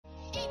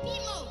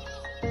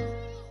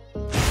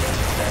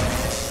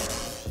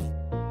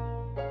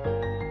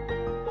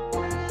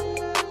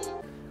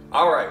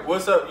Alright,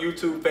 what's up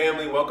YouTube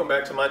family? Welcome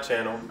back to my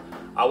channel.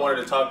 I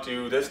wanted to talk to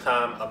you this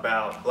time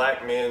about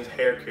black men's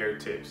hair care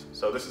tips.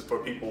 So this is for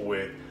people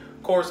with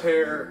coarse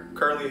hair,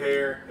 curly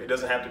hair. It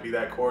doesn't have to be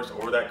that coarse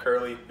or that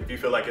curly. If you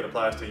feel like it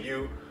applies to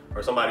you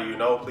or somebody you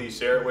know, please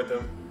share it with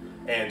them.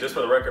 And just for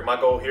the record, my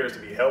goal here is to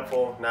be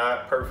helpful,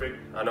 not perfect.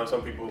 I know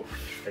some people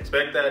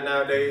expect that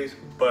nowadays,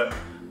 but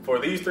for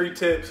these 3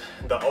 tips,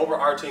 the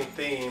overarching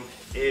theme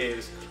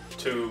is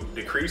to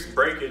decrease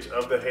breakage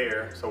of the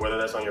hair. So whether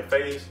that's on your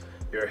face,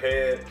 your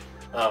head,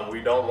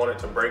 we don't want it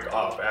to break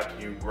off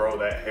after you grow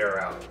that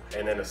hair out.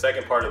 And then the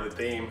second part of the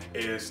theme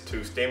is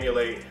to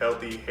stimulate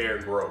healthy hair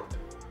growth.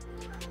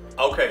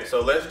 Okay,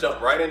 so let's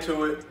jump right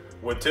into it.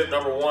 With tip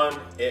number 1,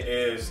 it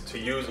is to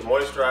use a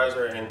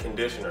moisturizer and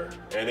conditioner.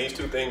 And these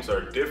 2 things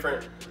are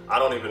different. I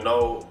don't even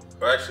know,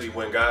 or actually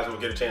when guys will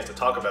get a chance to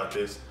talk about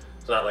this,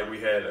 it's not like we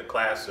had a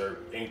class or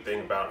anything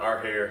about our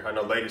hair. I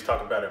know ladies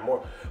talk about it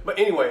more. But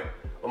anyway,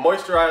 a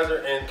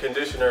moisturizer and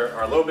conditioner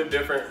are a little bit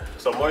different.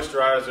 So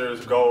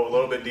moisturizers go a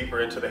little bit deeper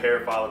into the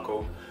hair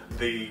follicle.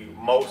 The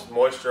most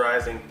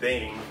moisturizing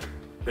thing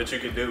that you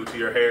can do to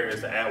your hair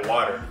is to add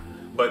water.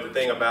 But the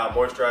thing about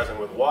moisturizing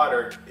with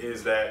water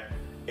is that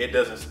it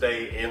doesn't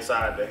stay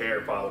inside the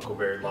hair follicle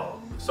very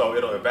long. So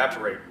it'll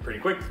evaporate pretty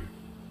quickly.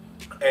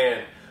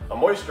 And a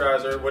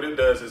moisturizer, what it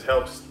does is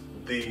helps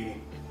the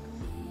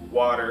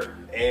water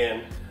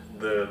and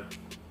the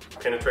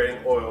penetrating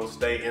oil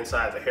stay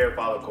inside the hair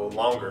follicle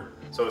longer,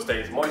 so it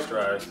stays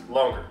moisturized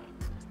longer,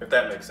 if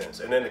that makes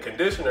sense. And then the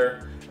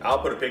conditioner, I'll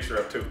put a picture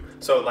up too.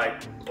 So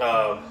like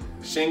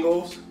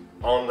shingles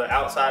on the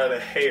outside of the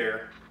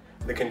hair,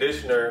 the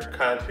conditioner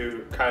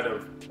kind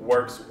of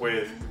works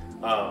with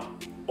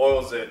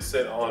oils that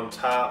sit on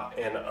top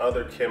and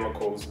other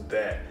chemicals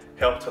that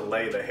help to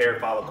lay the hair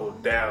follicle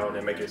down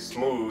and make it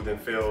smooth and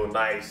feel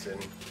nice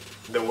and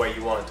the way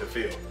you want it to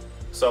feel.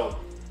 So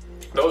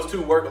those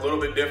 2 work a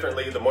little bit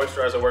differently. The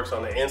moisturizer works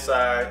on the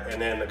inside,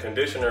 and then the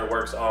conditioner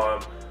works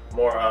on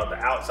more of the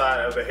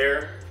outside of the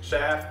hair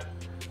shaft,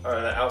 or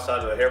the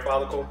outside of the hair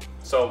follicle.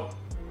 So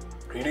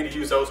you need to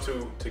use those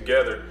 2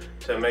 together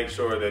to make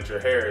sure that your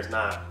hair is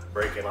not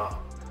breaking off,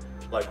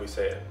 like we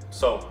said.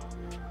 So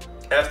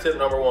that's tip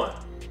number 1.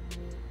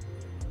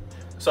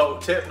 So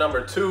tip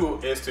number 2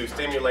 is to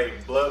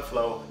stimulate blood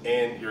flow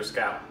in your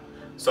scalp.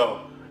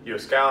 So your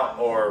scalp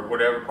or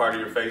whatever part of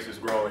your face is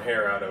growing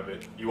hair out of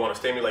it, you want to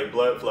stimulate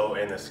blood flow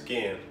in the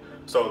skin.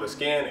 So the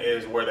skin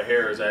is where the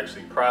hair is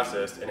actually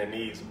processed, and it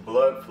needs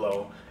blood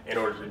flow in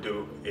order to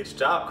do its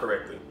job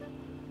correctly.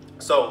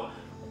 So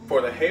for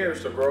the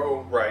hairs to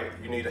grow right,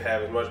 you need to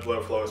have as much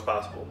blood flow as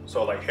possible.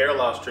 So like hair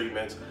loss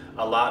treatments,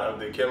 a lot of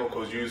the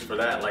chemicals used for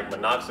that, like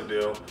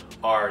minoxidil,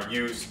 are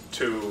used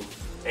to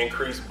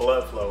increase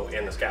blood flow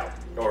in the scalp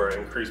or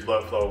increase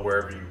blood flow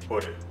wherever you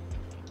put it.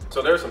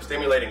 So there's some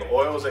stimulating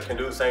oils that can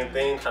do the same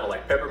thing, kind of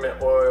like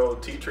peppermint oil,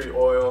 tea tree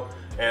oil,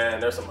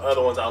 and there's some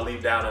other ones I'll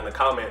leave down in the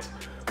comments.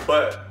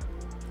 But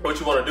what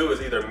you want to do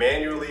is either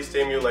manually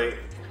stimulate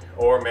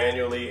or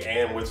manually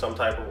and with some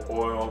type of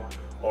oil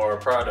or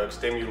product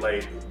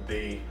stimulate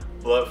the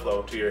blood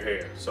flow to your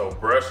hair. So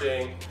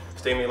brushing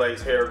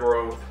stimulates hair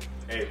growth,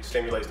 it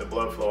stimulates the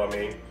blood flow,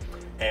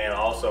 and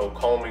also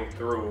combing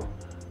through,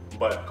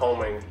 but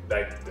combing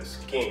like the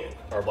skin,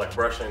 or like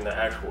brushing the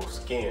actual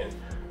skin,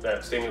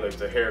 that stimulates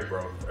the hair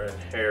growth and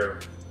hair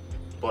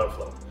blood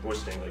flow, which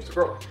stimulates the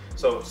growth.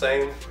 So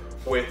same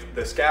with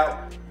the scalp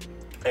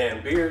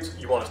and beards,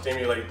 you want to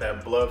stimulate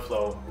that blood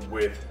flow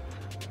with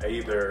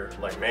either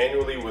like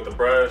manually with a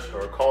brush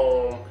or a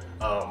comb,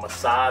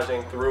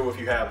 massaging through. If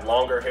you have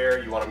longer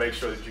hair, you want to make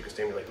sure that you can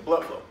stimulate the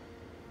blood flow.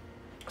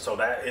 So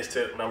that is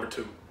tip number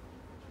 2.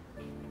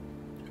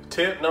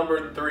 Tip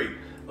number 3,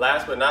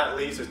 last but not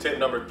least, is tip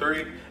number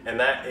 3, and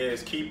that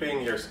is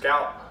keeping your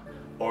scalp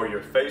or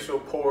your facial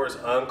pores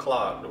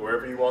unclogged.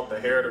 Wherever you want the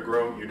hair to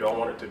grow, you don't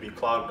want it to be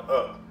clogged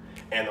up.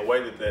 And the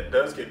way that that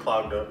does get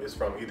clogged up is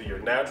from either your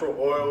natural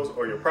oils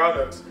or your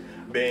products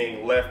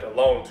being left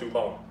alone too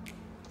long.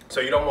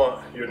 So you don't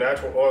want your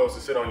natural oils to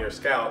sit on your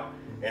scalp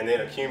and then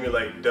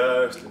accumulate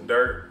dust,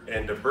 dirt,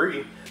 and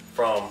debris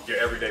from your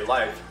everyday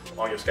life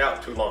on your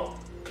scalp too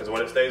long. Because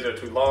when it stays there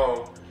too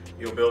long,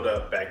 you'll build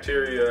up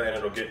bacteria and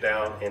it'll get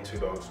down into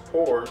those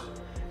pores,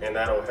 and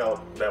that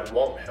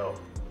won't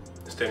help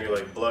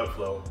stimulate blood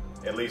flow,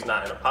 at least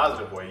not in a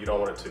positive way. You don't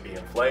want it to be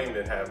inflamed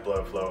and have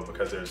blood flow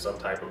because there's some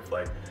type of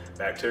like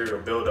bacterial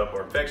buildup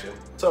or infection.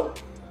 So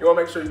you want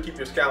to make sure you keep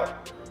your scalp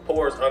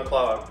pores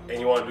unclogged, and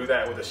you want to do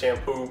that with a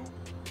shampoo.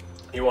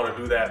 You want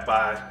to do that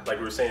by, like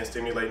we were saying,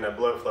 stimulating that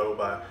blood flow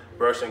by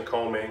brushing,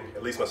 combing,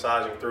 at least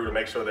massaging through to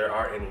make sure there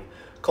aren't any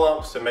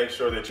clumps, to make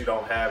sure that you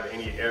don't have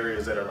any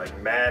areas that are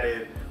like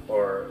matted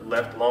or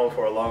left alone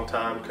for a long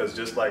time, because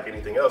just like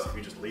anything else, if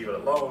you just leave it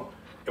alone,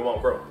 it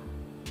won't grow.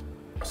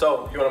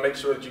 So you want to make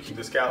sure that you keep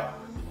the scalp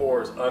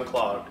pores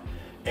unclogged,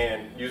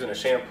 and using a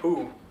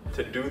shampoo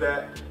to do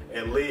that,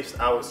 at least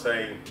I would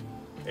say,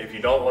 if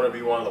you don't want to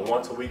be one of the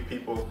once a week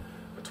people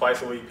or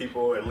twice a week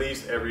people, at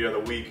least every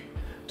other week,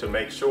 to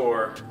make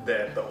sure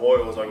that the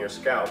oils on your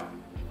scalp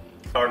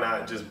are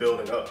not just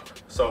building up.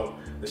 So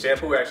the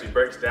shampoo actually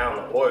breaks down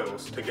the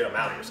oils to get them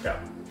out of your scalp.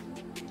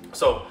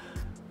 So,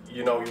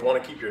 you know, you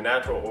want to keep your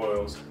natural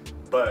oils,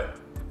 but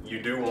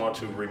you do want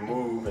to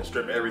remove and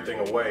strip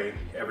everything away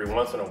every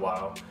once in a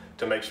while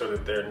to make sure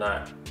that they're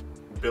not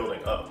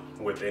building up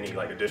with any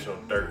like additional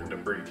dirt and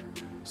debris.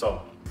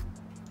 So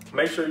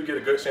make sure you get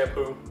a good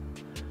shampoo,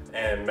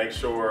 and make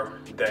sure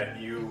that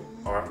you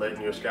aren't letting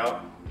your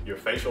scalp, your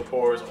facial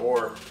pores,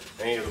 or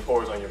any of the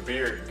pores on your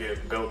beard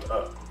get built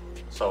up.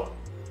 So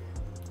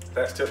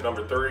that's tip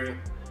number 3.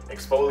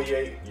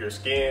 Exfoliate your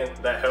skin.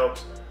 That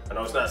helps. I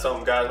know it's not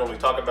something guys normally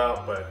talk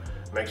about, but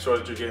make sure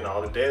that you're getting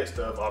all the dead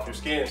stuff off your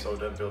skin so it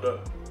doesn't build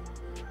up.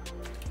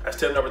 That's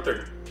tip number 3.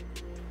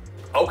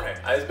 Okay,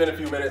 it's been a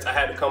few minutes. I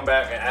had to come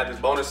back and add this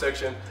bonus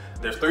section.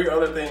 There's 3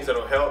 other things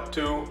that'll help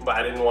too, but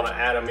I didn't want to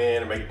add them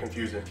in and make it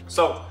confusing.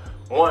 So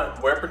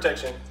 1, wear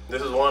protection.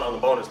 This is one on the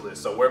bonus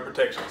list. So wear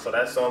protection. So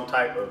that's some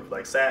type of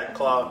like satin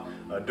cloth,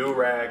 a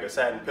do-rag, a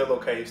satin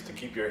pillowcase to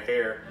keep your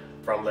hair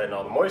from letting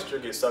all the moisture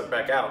get sucked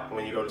back out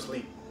when you go to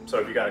sleep. So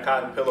if you got a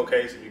cotton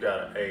pillowcase, if you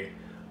got a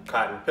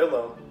cotton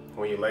pillow,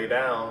 when you lay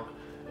down,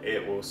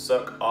 it will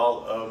suck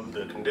all of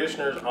the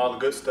conditioners, all the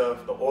good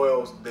stuff, the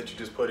oils that you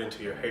just put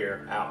into your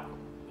hair out.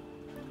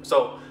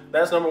 So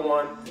that's number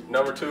 1.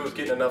 Number 2 is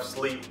getting enough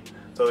sleep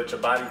so that your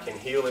body can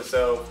heal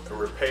itself and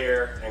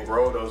repair and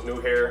grow those new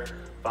hair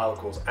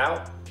follicles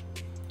out.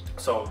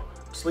 So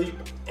sleep,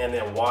 and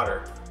then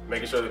water,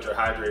 making sure that you're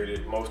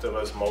hydrated. Most of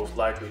us most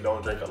likely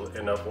don't drink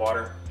enough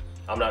water.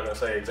 I'm not gonna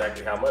say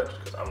exactly how much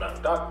because I'm not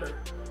a doctor,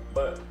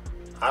 but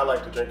I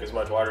like to drink as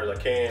much water as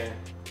I can.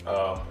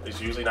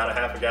 It's usually not a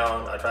half a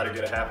gallon. I try to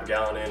get a half a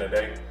gallon in a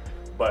day,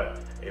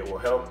 but it will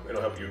help.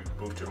 It'll help you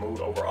boost your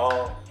mood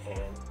overall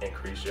and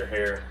increase your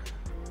hair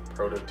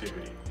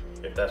productivity,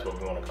 if that's what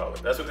we want to call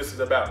it. That's what this is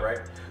about, right?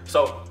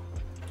 So,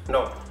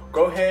 no,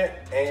 go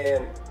ahead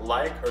and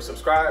like or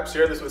subscribe.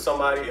 Share this with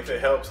somebody if it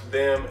helps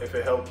them, if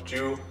it helped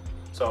you.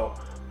 So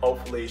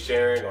hopefully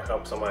sharing will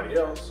help somebody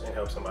else and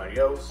help somebody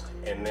else.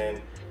 And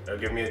then it'll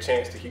give me a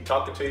chance to keep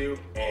talking to you.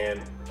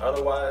 And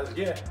otherwise,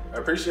 yeah, I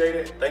appreciate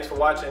it. Thanks for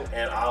watching,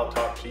 and I'll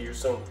talk to you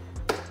soon.